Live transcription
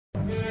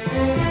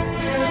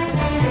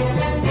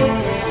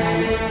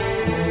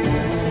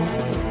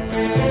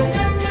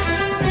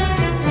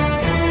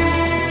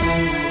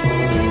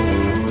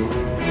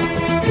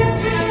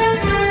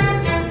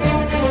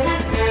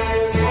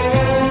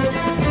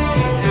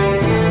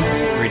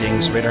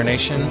Greetings, Raider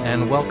Nation,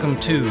 and welcome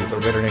to the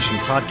Raider Nation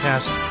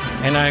podcast.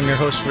 And I'm your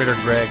host, Raider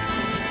Greg,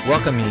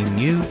 welcoming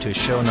you to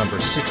show number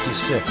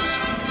 66.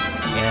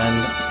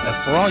 And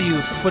for all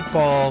you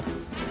football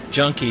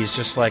junkies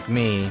just like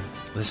me,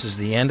 this is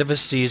the end of a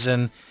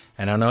season,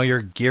 and I know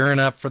you're gearing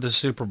up for the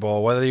Super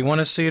Bowl. Whether you want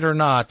to see it or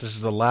not, this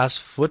is the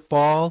last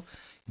football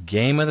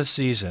game of the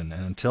season.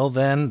 And until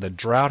then, the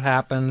drought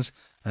happens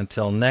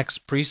until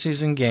next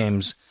preseason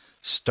games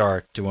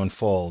start to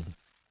unfold.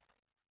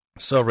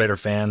 So, Raider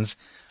fans,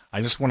 I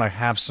just want to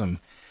have some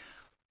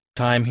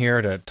time here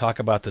to talk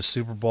about the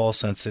Super Bowl,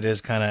 since it is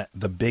kind of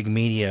the big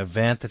media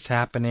event that's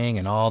happening,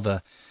 and all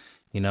the,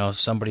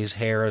 somebody's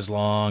hair is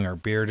long or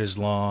beard is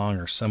long,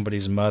 or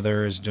somebody's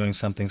mother is doing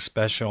something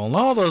special, and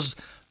all those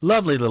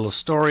lovely little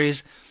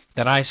stories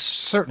that I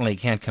certainly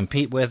can't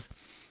compete with.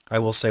 I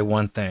will say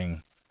one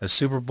thing. The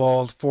Super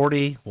Bowl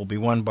 40 will be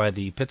won by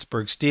the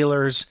Pittsburgh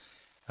Steelers,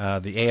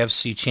 the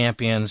AFC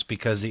champions,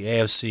 because the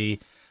AFC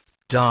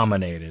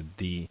dominated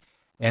the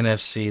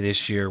NFC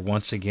this year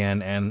once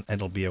again, and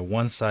it'll be a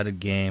one-sided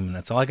game, and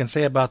that's all I can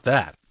say about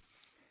that.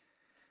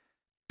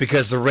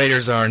 Because the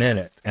Raiders aren't in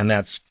it, and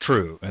that's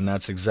true, and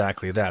that's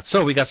exactly that.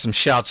 So we got some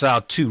shouts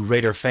out to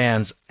Raider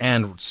fans,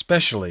 and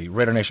especially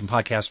Raider Nation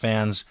podcast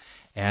fans,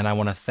 and I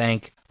want to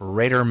thank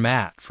Raider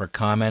Matt for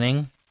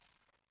commenting.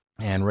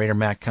 And Raider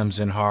Matt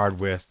comes in hard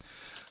with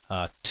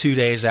 2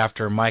 days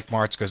after Mike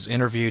Martz was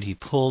interviewed, he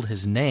pulled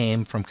his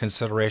name from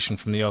consideration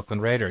from the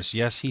Oakland Raiders.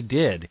 Yes, he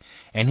did.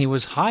 And he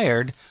was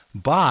hired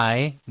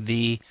by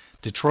the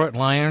Detroit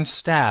Lions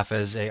staff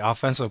as an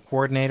offensive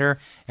coordinator.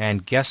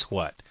 And guess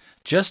what?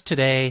 Just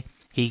today,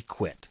 he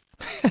quit.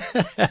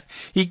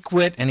 He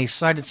quit, and he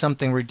cited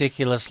something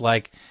ridiculous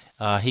like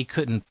he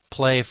couldn't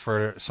play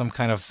for some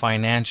kind of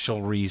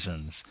financial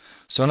reasons.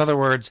 So in other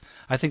words,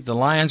 I think the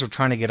Lions were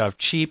trying to get off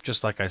cheap,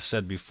 just like I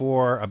said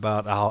before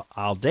about how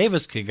Al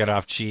Davis could get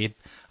off cheap.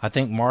 I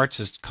think Martz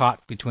is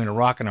caught between a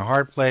rock and a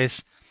hard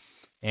place,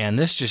 and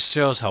this just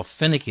shows how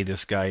finicky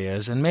this guy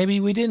is, and maybe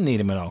we didn't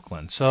need him in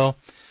Oakland. So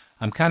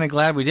I'm kind of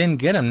glad we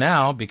didn't get him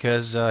now,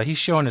 because he's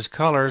showing his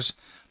colors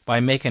by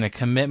making a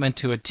commitment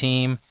to a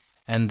team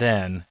and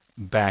then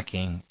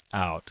backing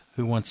out.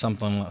 Who wants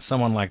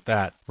someone like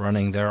that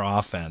running their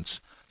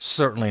offense?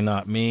 Certainly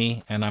not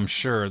me, and I'm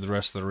sure the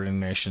rest of the Raider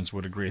Nations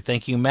would agree.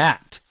 Thank you,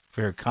 Matt,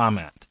 for your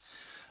comment.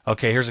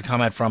 Okay, here's a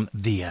comment from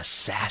The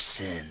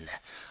Assassin.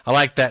 I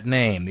like that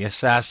name, The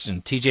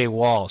Assassin, TJ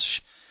Walsh.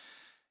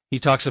 He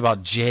talks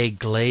about Jay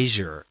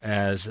Glazer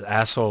as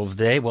asshole of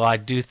the day. Well, I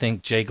do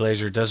think Jay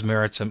Glazer does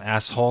merit some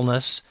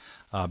assholeness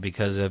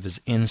because of his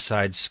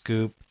inside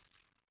scoop,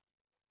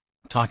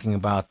 talking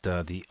about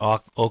the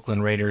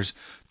Oakland Raiders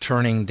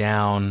turning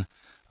down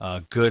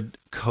good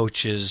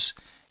coaches,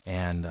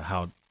 and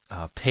how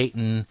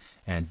Peyton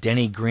and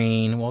Denny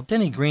Green. Well,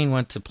 Denny Green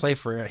went to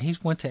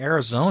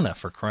Arizona,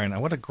 for crying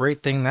out. What a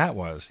great thing that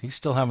was. He's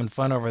still having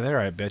fun over there,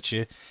 I bet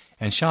you.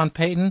 And Sean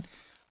Payton,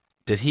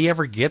 did he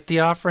ever get the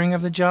offering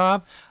of the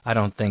job? I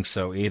don't think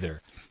so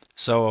either.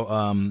 So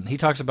he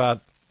talks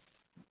about,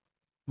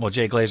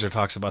 Jay Glazer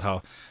talks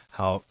about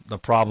how the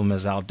problem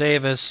is Al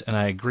Davis, and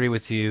I agree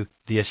with you,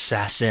 The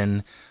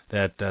Assassin,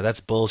 that that's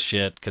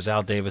bullshit, because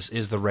Al Davis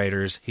is the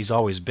Raiders. He's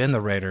always been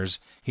the Raiders.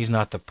 He's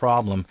not the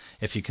problem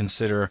if you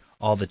consider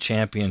all the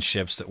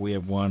championships that we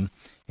have won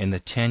in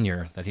the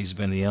tenure that he's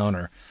been the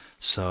owner.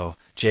 So,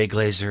 Jay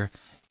Glazer,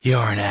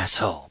 you're an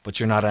asshole, but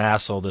you're not an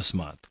asshole this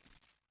month.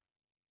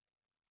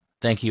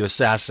 Thank you,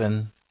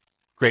 Assassin.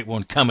 Great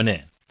one coming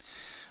in.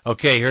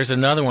 Okay, here's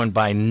another one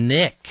by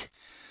Nick.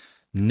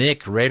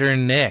 Raider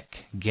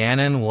Nick.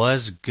 Gannon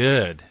was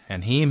good,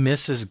 and he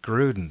misses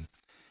Gruden.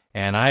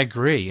 And I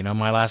agree.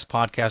 My last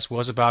podcast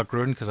was about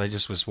Gruden because I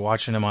just was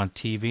watching him on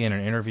TV in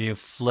an interview,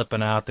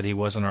 flipping out that he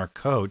wasn't our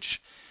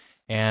coach.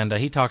 And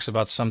he talks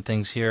about some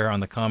things here on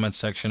the comment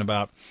section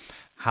about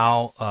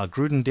how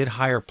Gruden did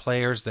hire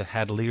players that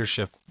had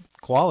leadership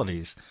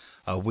qualities.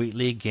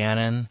 Wheatley,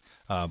 Gannon,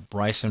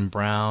 Bryson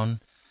Brown,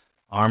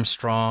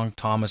 Armstrong,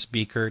 Thomas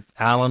Beekert,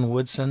 Alan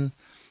Woodson.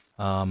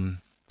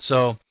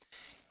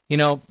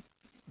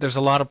 There's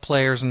a lot of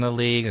players in the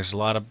league. There's a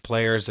lot of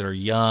players that are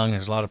young.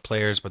 There's a lot of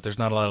players, but there's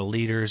not a lot of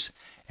leaders.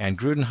 And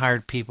Gruden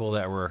hired people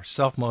that were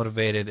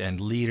self-motivated and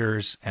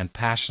leaders and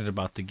passionate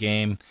about the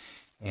game.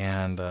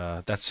 And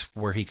that's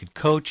where he could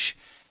coach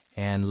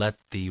and let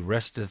the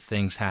rest of the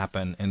things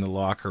happen in the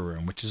locker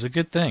room, which is a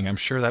good thing. I'm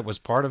sure that was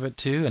part of it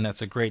too, and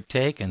that's a great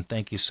take. And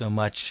thank you so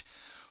much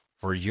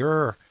for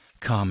your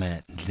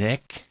comment,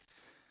 Nick.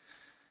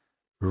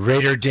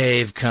 Raider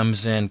Dave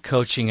comes in,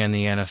 coaching in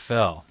the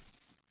NFL.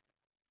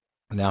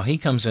 Now, he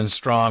comes in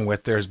strong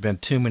with there's been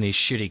too many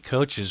shitty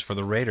coaches for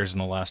the Raiders in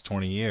the last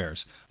 20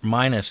 years,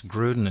 minus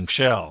Gruden and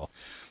Shell.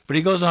 But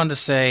he goes on to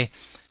say,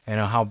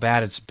 how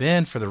bad it's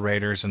been for the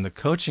Raiders in the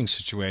coaching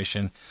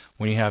situation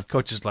when you have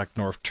coaches like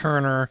Norv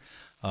Turner.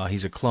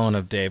 He's a clone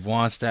of Dave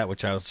Wannstedt,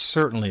 which I would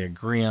certainly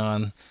agree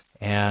on.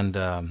 And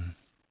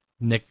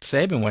Nick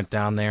Saban went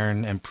down there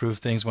and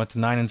proved things, went to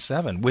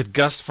 9-7 with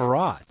Gus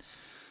Frerotte.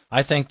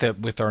 I think that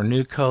with our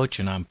new coach,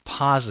 and I'm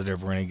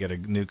positive we're going to get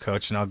a new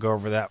coach, and I'll go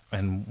over that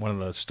in one of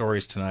the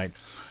stories tonight,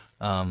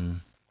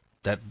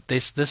 that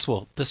this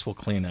will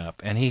clean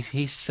up. And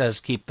he says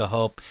keep the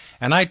hope,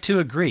 and I too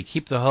agree.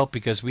 Keep the hope,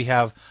 because we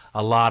have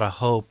a lot of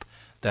hope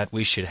that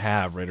we should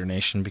have, Raider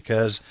Nation,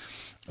 because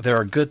there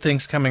are good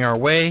things coming our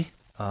way.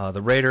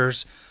 The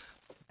Raiders,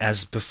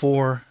 as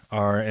before,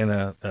 are in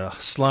a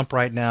slump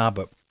right now,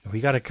 but we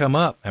got to come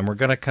up, and we're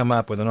going to come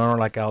up with an owner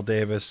like Al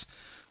Davis.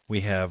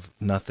 We have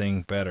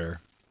nothing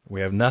better. We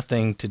have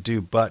nothing to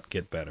do but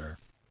get better.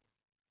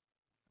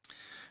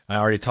 I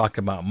already talked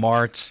about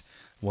Martz.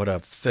 What a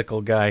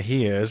fickle guy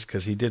he is,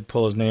 because he did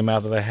pull his name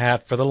out of the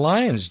hat for the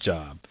Lions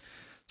job.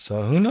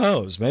 So who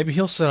knows? Maybe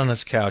he'll sit on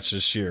his couch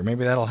this year.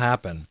 Maybe that'll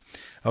happen.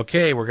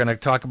 Okay, we're going to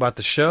talk about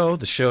the show.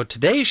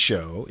 Today's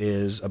show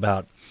is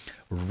about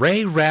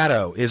Ray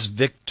Ratto is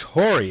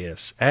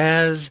victorious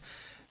as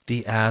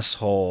the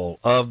asshole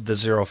of the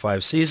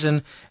 05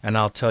 season, and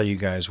I'll tell you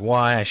guys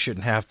why. I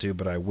shouldn't have to,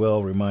 but I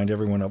will remind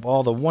everyone of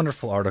all the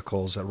wonderful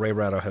articles that Ray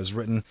Ratto has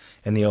written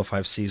in the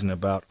 05 season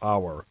about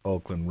our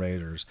Oakland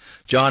Raiders.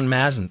 John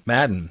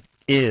Madden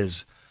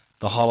is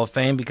the Hall of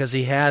Fame because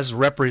he has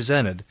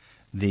represented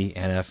the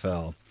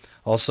NFL.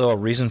 Also, a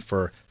reason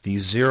for the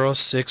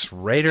 06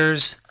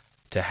 Raiders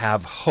to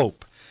have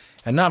hope.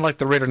 And not like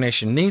the Raider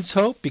Nation needs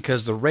hope,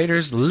 because the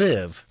Raiders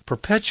live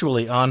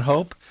perpetually on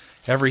hope.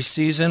 Every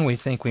season we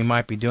think we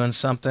might be doing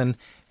something,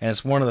 and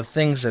it's one of the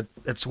things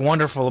that's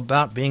wonderful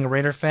about being a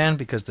Raider fan,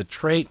 because the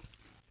trait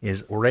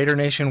is Raider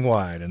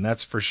Nation-wide, and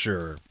that's for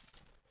sure.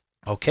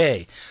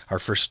 Okay, our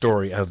first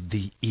story of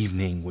the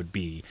evening would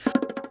be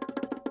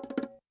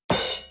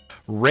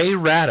Ray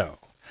Ratto,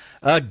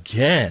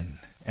 again,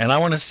 and I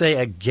want to say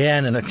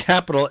again in a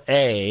capital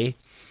A,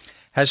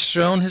 has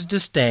shown his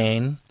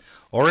disdain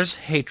or his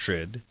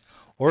hatred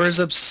or his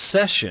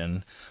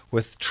obsession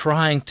with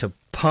trying to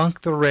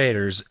punk the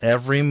Raiders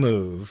every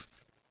move.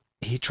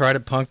 He tried to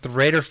punk the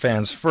Raider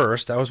fans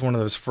first. That was one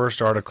of those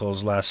first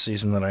articles last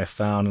season that I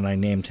found, and I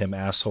named him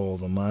Asshole of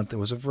the Month. It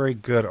was a very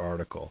good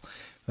article.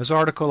 It was an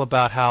article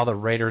about how the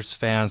Raiders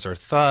fans are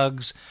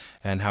thugs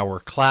and how we're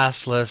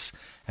classless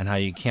and how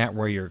you can't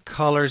wear your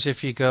colors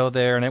if you go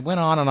there. And it went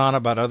on and on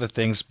about other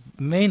things,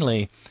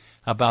 mainly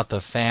about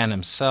the fan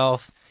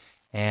himself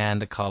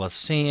and the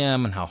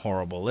Coliseum and how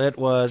horrible it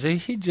was.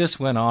 He just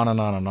went on and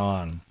on and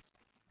on.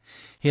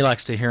 He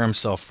likes to hear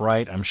himself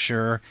right, I'm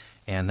sure,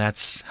 and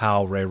that's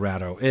how Ray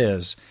Ratto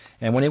is.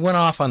 And when he went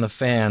off on the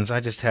fans,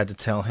 I just had to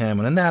tell him,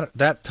 and in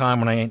that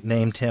time when I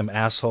named him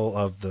Asshole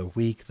of the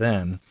Week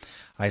then,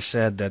 I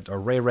said that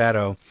Ray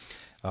Ratto,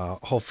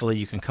 hopefully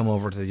you can come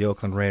over to the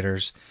Oakland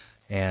Raiders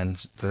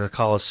and the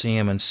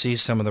Coliseum and see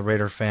some of the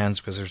Raider fans,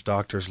 because there's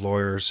doctors,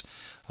 lawyers,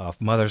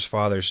 mothers,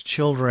 fathers,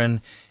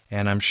 children,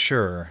 and I'm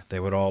sure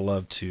they would all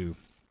love to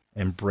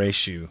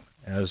embrace you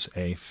as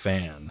a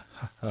fan.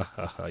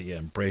 Yeah,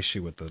 embrace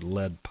you with the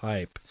lead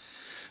pipe.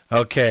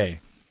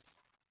 Okay,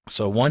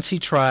 so once he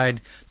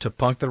tried to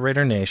punk the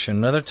Raider Nation,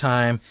 another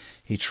time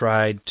he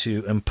tried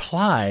to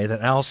imply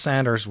that Al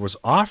Sanders was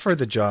offered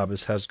the job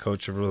as head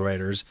coach of the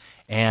Raiders,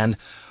 and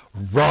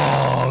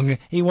wrong!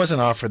 He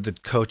wasn't offered the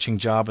coaching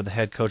job or the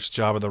head coach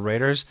job of the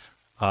Raiders.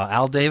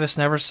 Al Davis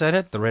never said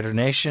it, the Raider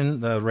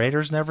Nation, the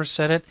Raiders never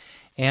said it,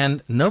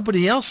 and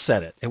nobody else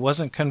said it. It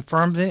wasn't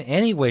confirmed in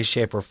any way,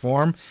 shape, or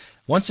form.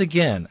 Once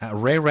again,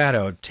 Ray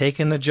Ratto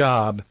taking the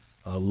job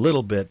a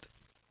little bit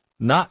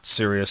not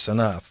serious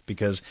enough,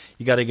 because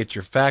you got to get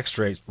your facts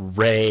straight.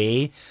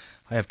 Ray,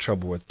 I have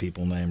trouble with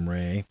people named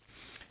Ray.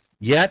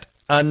 Yet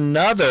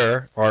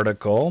another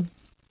article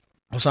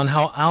was on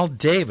how Al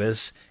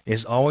Davis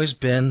has always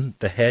been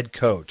the head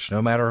coach.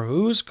 No matter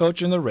who's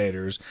coaching the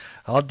Raiders,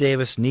 Al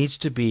Davis needs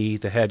to be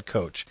the head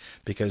coach,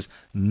 because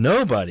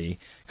nobody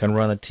can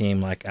run a team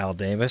like Al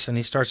Davis, and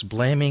he starts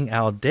blaming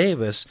Al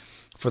Davis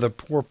for the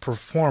poor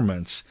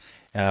performance.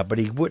 But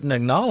he wouldn't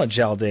acknowledge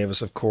Al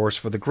Davis, of course,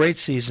 for the great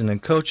season in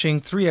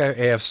coaching, 3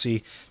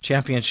 AFC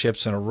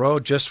championships in a row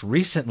just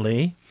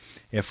recently,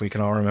 if we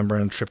can all remember,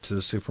 in a trip to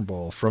the Super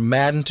Bowl. From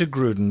Madden to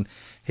Gruden,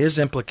 his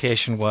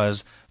implication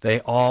was they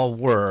all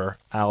were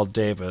Al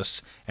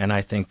Davis, and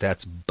I think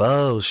that's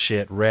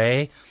bullshit,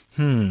 Ray.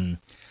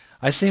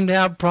 I seem to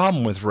have a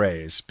problem with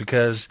Rays,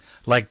 because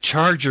like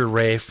Charger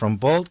Ray from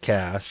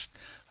Boltcast,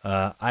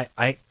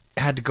 I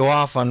had to go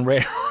off on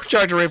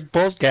Charger Ray from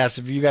Boltcast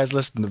if you guys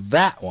listen to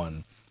that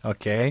one.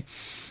 Okay?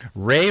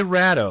 Ray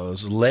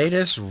Ratto's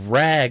latest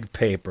rag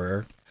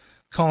paper,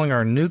 calling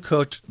our new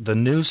coach the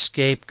new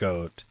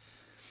scapegoat,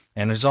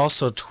 and is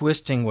also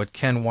twisting what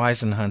Ken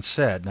Whisenhunt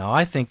said. Now,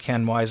 I think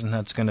Ken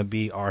Whisenhunt's going to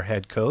be our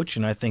head coach,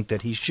 and I think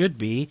that he should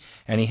be,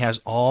 and he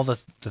has all the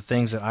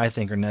things that I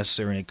think are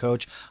necessary in a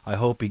coach. I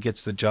hope he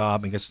gets the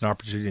job and gets an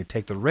opportunity to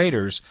take the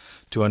Raiders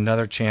to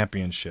another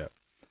championship.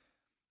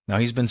 Now,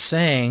 he's been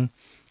saying,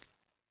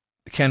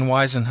 Ken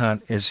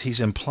Whisenhunt,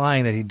 he's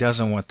implying that he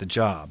doesn't want the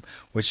job,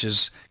 which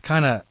is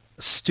kind of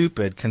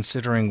stupid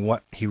considering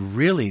what he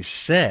really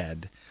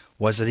said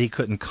was that he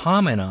couldn't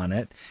comment on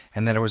it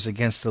and that it was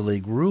against the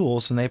league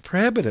rules and they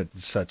prohibited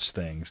such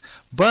things.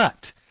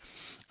 But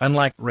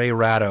unlike Ray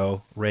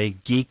Ratto, Ray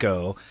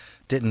Geeko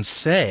didn't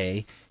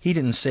say he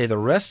didn't say the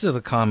rest of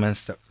the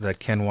comments that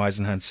Ken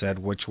Whisenhunt said,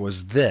 which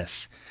was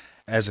this.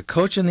 As a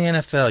coach in the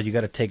NFL, you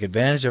got to take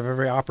advantage of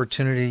every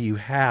opportunity you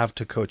have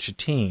to coach a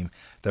team.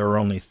 There are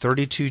only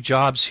 32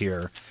 jobs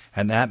here,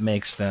 and that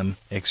makes them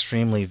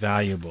extremely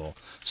valuable.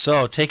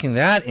 So taking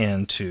that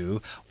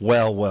into,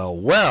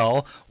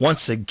 well,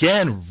 once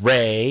again,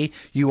 Ray,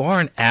 you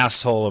are an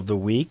asshole of the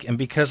week, and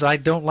because I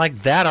don't like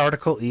that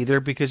article either,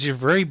 because you're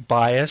very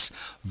biased,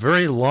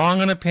 very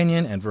long on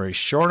opinion, and very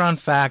short on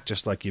fact,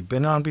 just like you've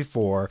been on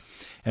before,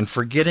 and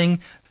forgetting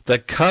the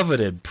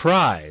coveted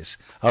prize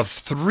of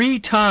 3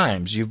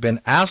 times you've been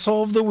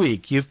asshole of the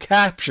week. You've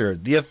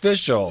captured the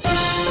official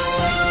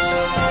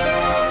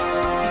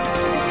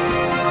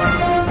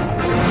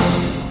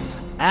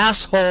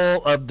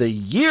Asshole of the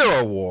Year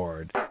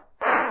award.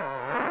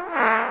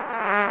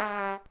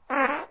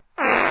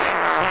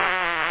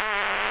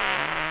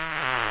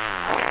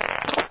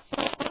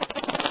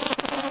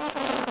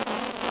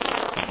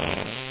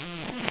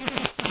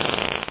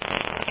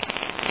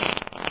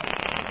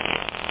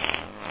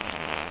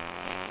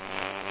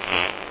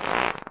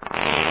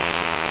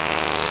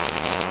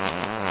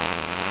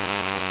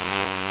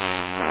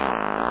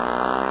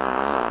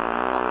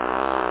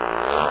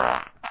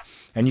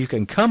 And you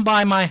can come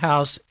by my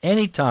house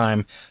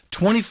anytime,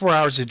 24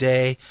 hours a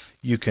day.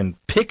 You can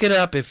pick it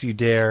up if you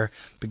dare,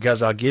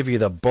 because I'll give you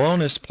the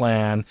bonus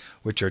plan,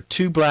 which are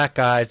 2 black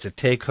eyes to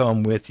take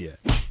home with you.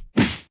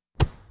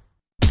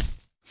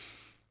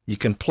 You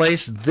can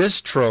place this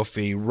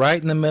trophy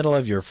right in the middle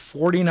of your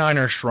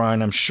 49er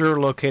shrine, I'm sure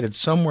located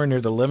somewhere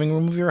near the living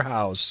room of your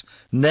house,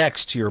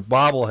 next to your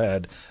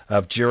bobblehead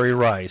of Jerry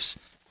Rice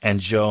and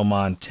Joe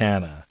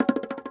Montana.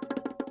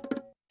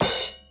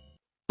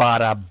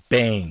 Bada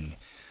bing.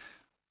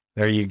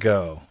 There you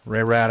go.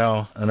 Ray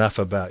Ratto, enough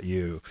about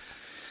you.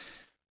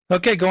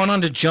 Okay, going on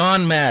to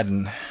John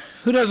Madden.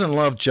 Who doesn't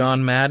love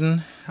John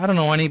Madden? I don't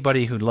know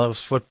anybody who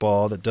loves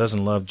football that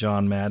doesn't love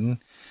John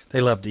Madden.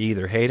 They love to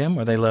either hate him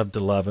or they love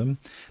to love him.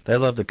 They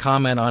love to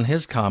comment on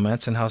his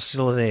comments and how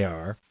silly they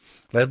are.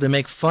 They love to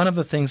make fun of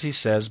the things he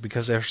says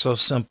because they're so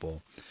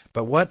simple.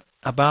 But what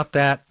about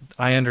that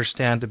I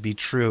understand to be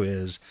true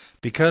is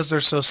because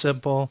they're so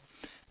simple,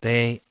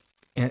 they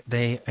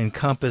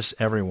encompass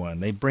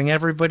everyone. They bring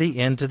everybody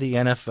into the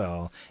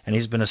NFL, and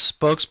he's been a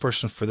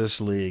spokesperson for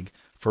this league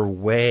for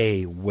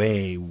way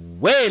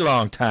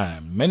long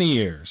time, many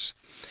years.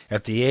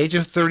 At the age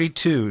of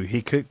 32,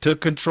 he took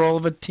control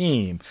of a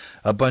team,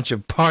 a bunch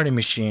of party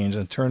machines,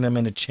 and turned them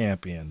into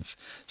champions.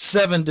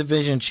 7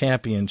 division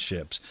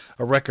championships,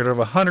 a record of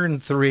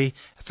 103,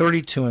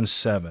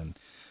 32-7,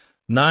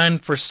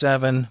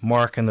 9-for-7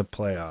 mark in the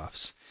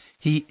playoffs.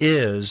 He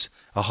is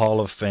a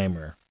Hall of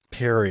Famer,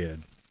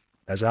 period.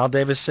 As Al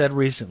Davis said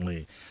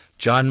recently,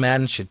 John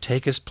Madden should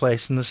take his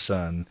place in the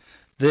sun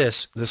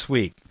this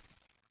week.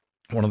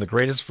 One of the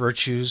greatest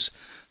virtues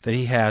that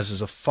he has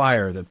is a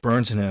fire that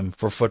burns in him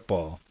for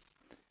football.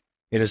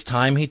 It is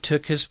time he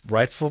took his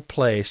rightful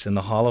place in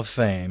the Hall of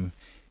Fame.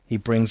 He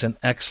brings an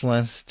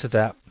excellence to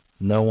that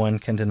no one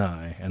can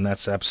deny, and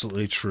that's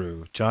absolutely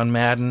true. John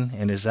Madden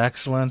and his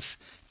excellence,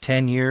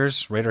 10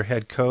 years, Raider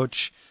head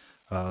coach.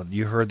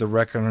 You heard the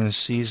record on his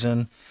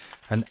season.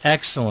 An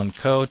excellent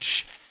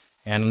coach.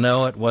 And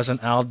no, it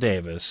wasn't Al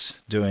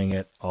Davis doing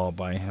it all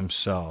by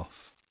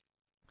himself.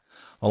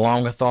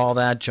 Along with all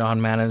that,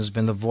 John Madden has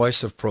been the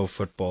voice of pro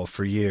football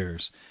for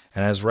years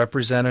and has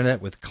represented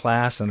it with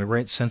class and a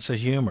great sense of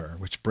humor,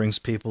 which brings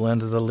people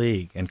into the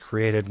league and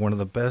created one of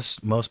the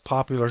best, most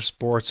popular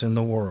sports in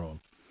the world.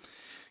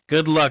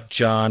 Good luck,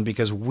 John,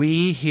 because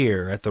we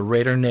here at the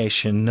Raider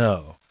Nation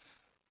know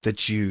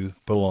that you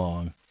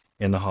belong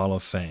in the Hall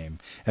of Fame.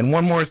 And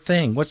one more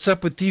thing, what's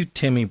up with you,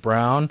 Timmy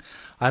Brown?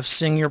 I've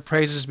sung your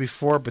praises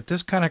before, but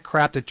this kind of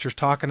crap that you're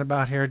talking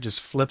about here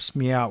just flips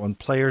me out when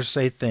players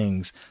say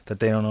things that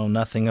they don't know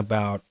nothing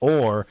about,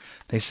 or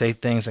they say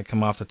things that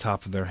come off the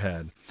top of their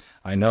head.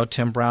 I know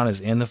Tim Brown is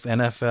in the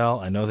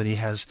NFL. I know that he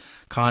has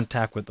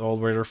contact with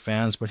old Raider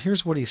fans, but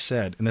here's what he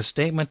said. In a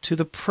statement to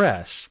the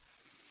press,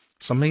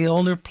 some of the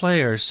older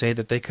players say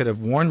that they could have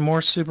won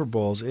more Super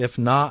Bowls if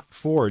not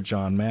for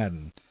John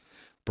Madden.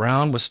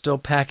 Brown was still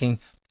packing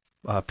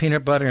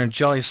peanut butter and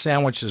jelly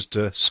sandwiches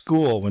to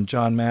school when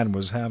John Madden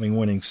was having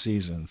winning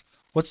seasons.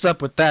 What's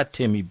up with that,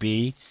 Timmy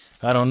B?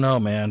 I don't know,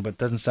 man, but it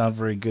doesn't sound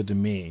very good to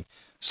me.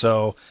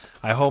 So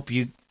I hope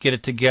you get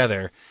it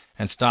together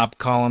and stop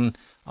calling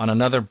on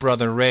another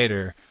brother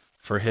Raider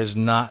for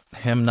him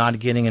not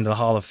getting into the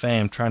Hall of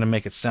Fame, trying to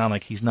make it sound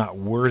like he's not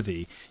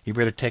worthy. You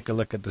better take a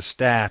look at the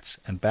stats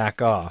and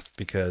back off,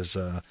 because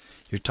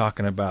you're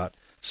talking about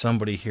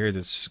somebody here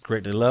that's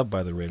greatly loved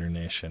by the Raider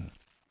Nation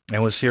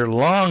and was here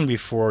long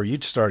before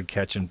you'd started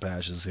catching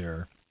passes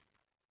here.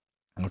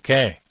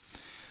 Okay,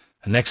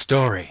 the next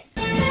story.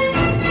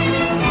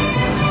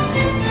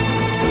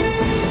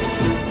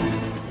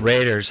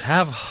 Raiders,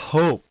 have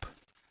hope.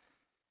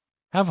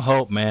 Have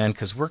hope, man,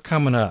 because we're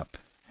coming up.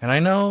 And I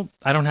know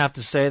I don't have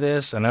to say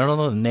this, and I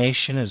know the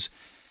nation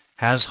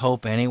has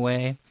hope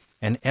anyway,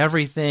 and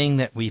everything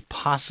that we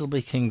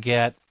possibly can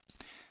get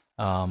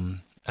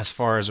as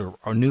far as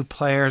our new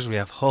players, we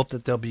have hope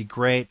that they'll be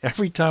great.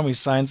 Every time we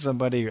sign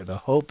somebody, the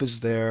hope is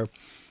there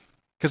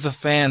because the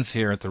fans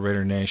here at the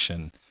Raider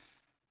Nation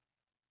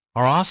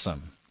are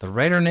awesome. The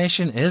Raider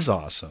Nation is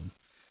awesome.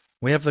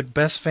 We have the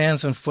best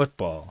fans in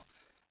football,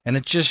 and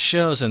it just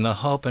shows in the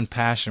hope and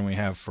passion we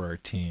have for our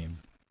team.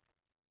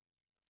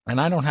 And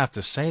I don't have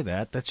to say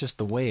that. That's just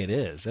the way it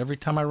is. Every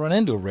time I run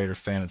into a Raider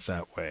fan, it's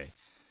that way.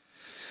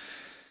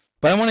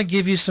 But I want to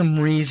give you some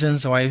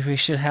reasons why we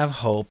should have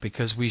hope,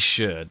 because we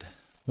should.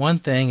 One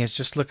thing is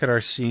just look at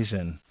our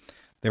season.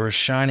 There were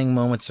shining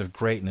moments of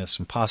greatness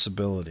and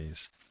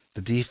possibilities.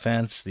 The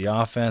defense, the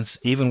offense,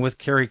 even with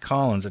Kerry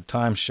Collins at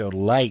times showed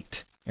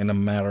light in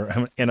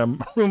a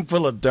room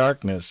full of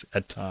darkness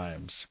at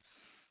times.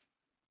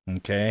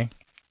 Okay?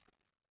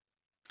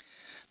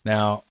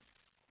 Now,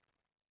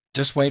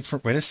 just wait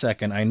a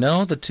second. I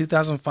know the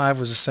 2005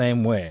 was the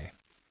same way.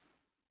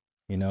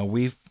 You know,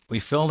 we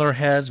filled our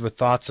heads with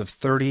thoughts of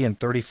 30 and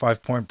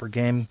 35 point per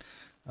game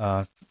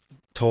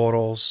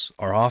totals.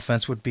 Our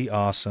offense would be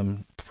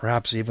awesome,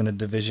 perhaps even a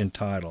division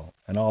title,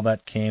 and all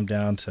that came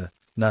down to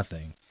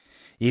nothing.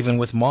 Even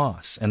with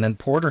Moss and then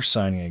Porter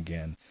signing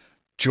again,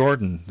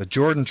 the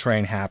Jordan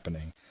train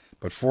happening.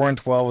 But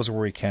 4-12 is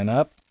where we can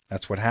up.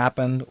 That's what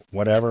happened.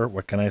 Whatever.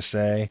 What can I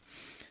say?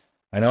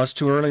 I know it's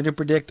too early to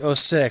predict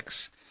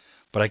 06,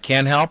 but I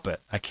can't help it.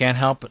 I can't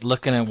help but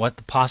looking at what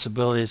the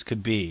possibilities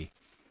could be.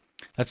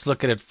 Let's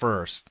look at it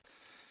first.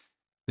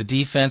 The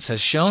defense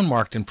has shown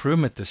marked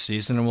improvement this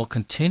season and will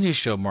continue to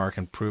show marked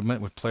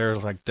improvement with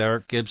players like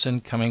Derek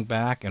Gibson coming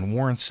back and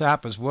Warren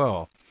Sapp as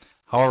well.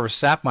 However,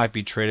 Sapp might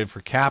be traded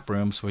for cap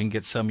room so we can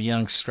get some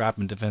young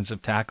strapping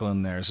defensive tackle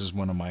in there. This is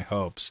one of my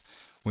hopes.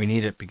 We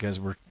need it because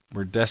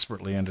we're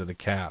desperately under the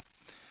cap.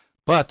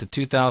 But the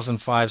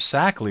 2005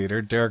 sack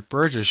leader, Derek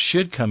Burgess,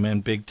 should come in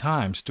big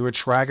time. Stuart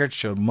Schweigert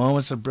showed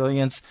moments of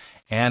brilliance,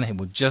 and he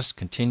will just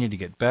continue to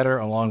get better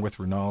along with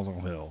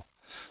Ronaldo Hill.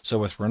 So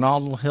with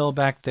Ronaldo Hill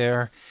back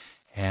there,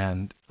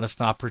 and let's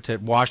not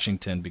pretend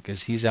Washington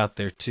because he's out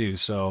there too.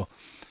 So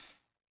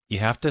you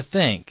have to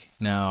think.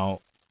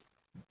 Now,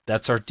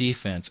 that's our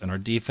defense, and our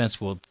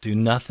defense will do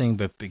nothing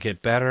but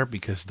get better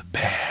because the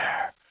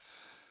Bear,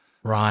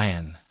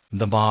 Ryan,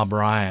 the Bob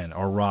Ryan,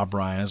 or Rob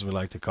Ryan as we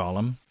like to call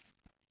him,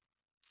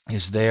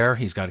 is there.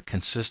 He's got a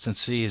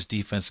consistency. His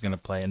defense is going to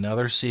play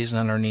another season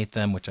underneath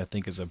them, which I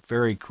think is a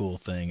very cool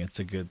thing. It's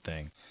a good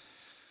thing.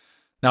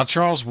 Now,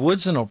 Charles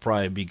Woodson will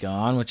probably be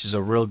gone, which is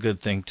a real good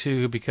thing,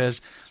 too,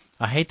 because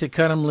I hate to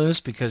cut him loose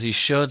because he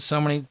showed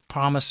so many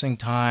promising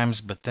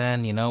times, but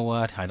then, you know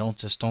what, I don't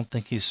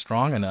think he's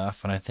strong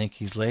enough, and I think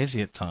he's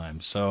lazy at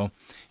times. So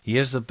he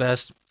is the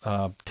best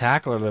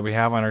tackler that we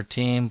have on our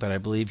team, but I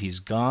believe he's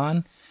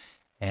gone.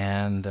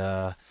 And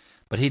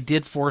but he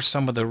did force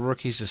some of the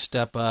rookies to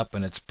step up,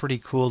 and it's pretty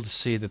cool to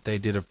see that they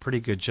did a pretty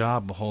good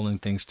job of holding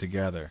things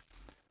together.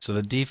 So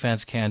the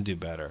defense can do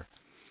better.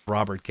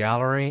 Robert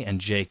Gallery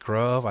and Jake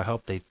Grove, I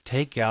hope they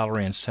take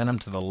Gallery and send him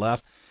to the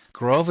left.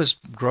 Grove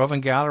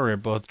and Gallery are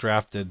both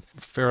drafted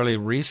fairly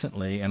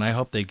recently, and I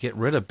hope they get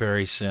rid of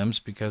Barry Sims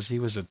because he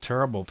was a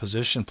terrible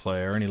position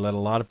player, and he let a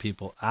lot of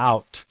people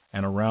out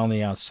and around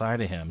the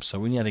outside of him. So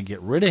we need to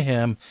get rid of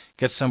him,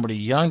 get somebody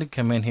young to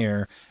come in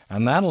here,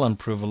 and that'll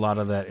improve a lot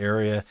of that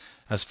area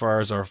as far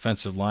as our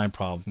offensive line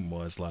problem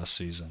was last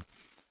season.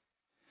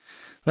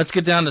 Let's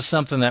get down to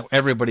something that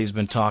everybody's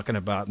been talking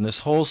about in this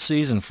whole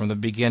season from the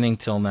beginning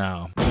till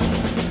now.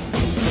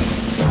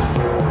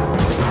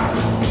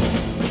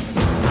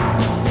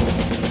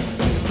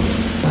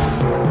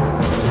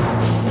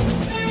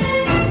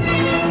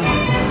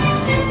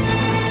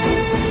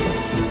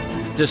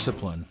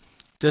 Discipline.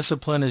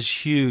 Discipline is a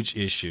huge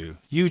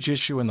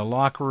issue in the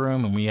locker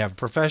room, and we have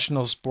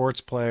professional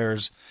sports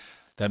players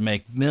that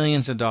make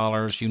millions of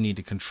dollars. You need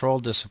to control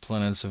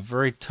discipline, and it's a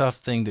very tough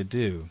thing to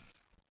do.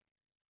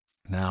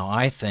 Now,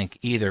 I think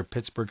either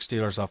Pittsburgh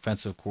Steelers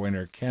offensive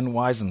coordinator Ken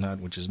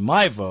Whisenhunt, which is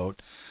my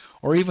vote,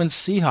 or even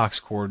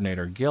Seahawks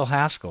coordinator Gil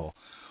Haskell,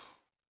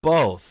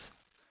 both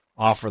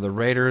offer the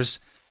Raiders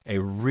a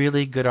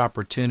really good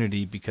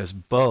opportunity because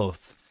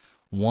both,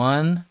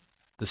 one,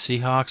 the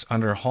Seahawks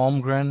under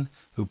Holmgren,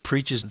 who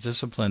preaches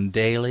discipline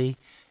daily,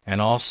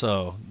 and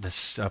also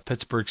the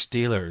Pittsburgh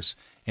Steelers,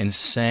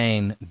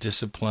 insane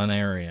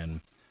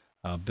disciplinarian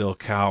Bill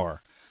Cowher.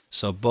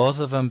 So both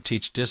of them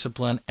teach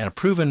discipline and a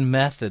proven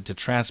method to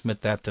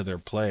transmit that to their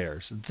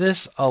players.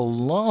 This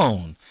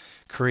alone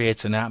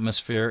creates an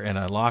atmosphere in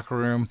a locker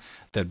room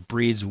that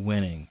breeds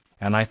winning.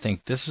 And I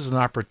think this is an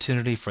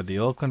opportunity for the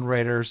Oakland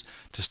Raiders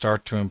to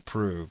start to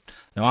improve.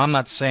 Now, I'm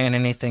not saying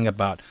anything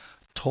about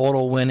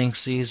total winning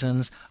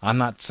seasons. I'm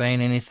not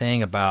saying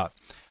anything about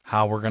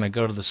how we're going to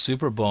go to the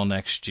Super Bowl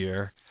next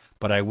year.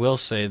 But I will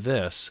say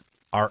this.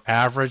 Our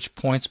average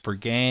points per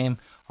game,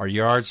 our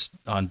yards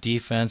on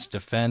defense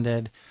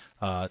defended,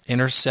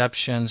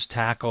 interceptions,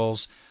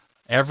 tackles,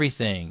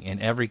 everything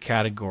in every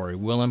category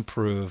will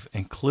improve,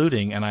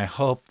 including, and I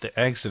hope, the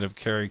exit of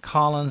Kerry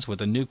Collins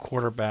with a new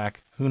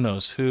quarterback, who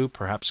knows who,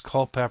 perhaps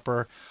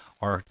Culpepper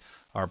or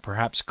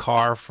perhaps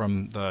Carr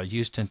from the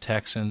Houston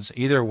Texans.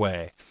 Either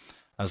way,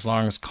 As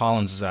long as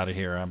Collins is out of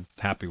here, I'm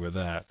happy with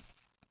that.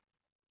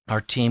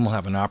 Our team will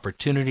have an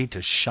opportunity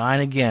to shine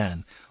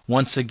again.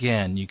 Once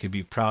again, you could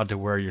be proud to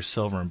wear your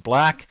silver and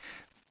black,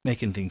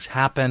 making things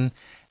happen,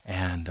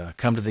 and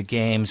come to the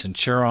games and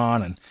cheer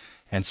on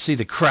and see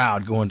the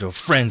crowd go into a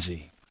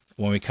frenzy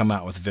when we come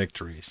out with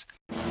victories.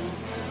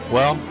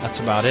 Well,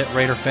 that's about it,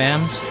 Raider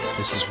fans.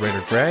 This is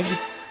Raider Greg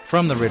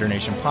from the Raider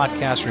Nation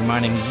podcast,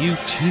 reminding you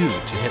too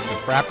to hit the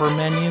Frapper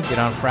menu, get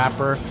on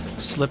Frapper,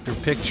 slip your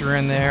picture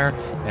in there,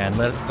 and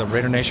let the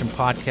Raider Nation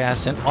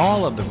podcast and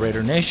all of the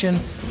Raider Nation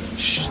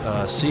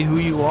see who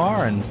you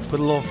are, and put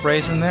a little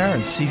phrase in there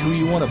and see who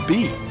you want to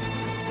be.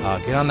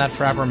 Get on that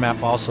Frapper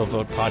map. Also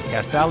vote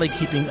Podcast Alley,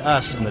 keeping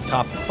us in the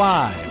top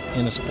 5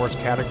 in the sports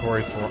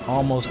category for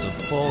almost a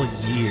full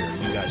year.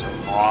 You guys are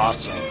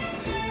awesome.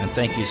 And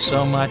thank you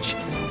so much.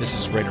 This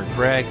is Raider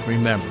Greg.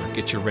 Remember,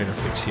 get your Raider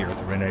fix here at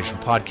the Raider Nation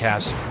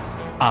podcast.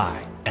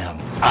 I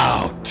am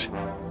out.